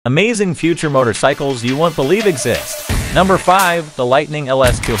Amazing future motorcycles you won't believe exist. Number 5. The Lightning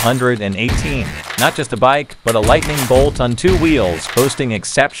LS218. Not just a bike, but a lightning bolt on two wheels, boasting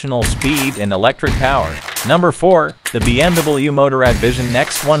exceptional speed and electric power. Number 4. The BMW Motorrad Vision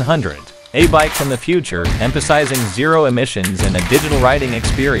X100. A bike from the future, emphasizing zero emissions and a digital riding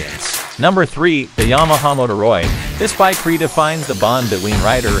experience. Number 3. The Yamaha Motoroid. This bike redefines the bond between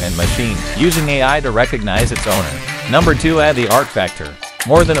rider and machine, using AI to recognize its owner. Number 2. The Arc Vector.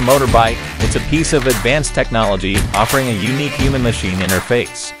 More than a motorbike, it's a piece of advanced technology offering a unique human-machine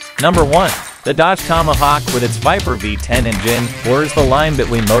interface. Number 1. The Dodge Tomahawk with its Viper V10 engine blurs the line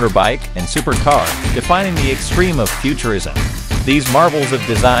between motorbike and supercar, defining the extreme of futurism. These marvels of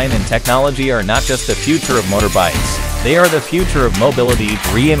design and technology are not just the future of motorbikes, they are the future of mobility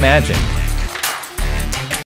reimagined.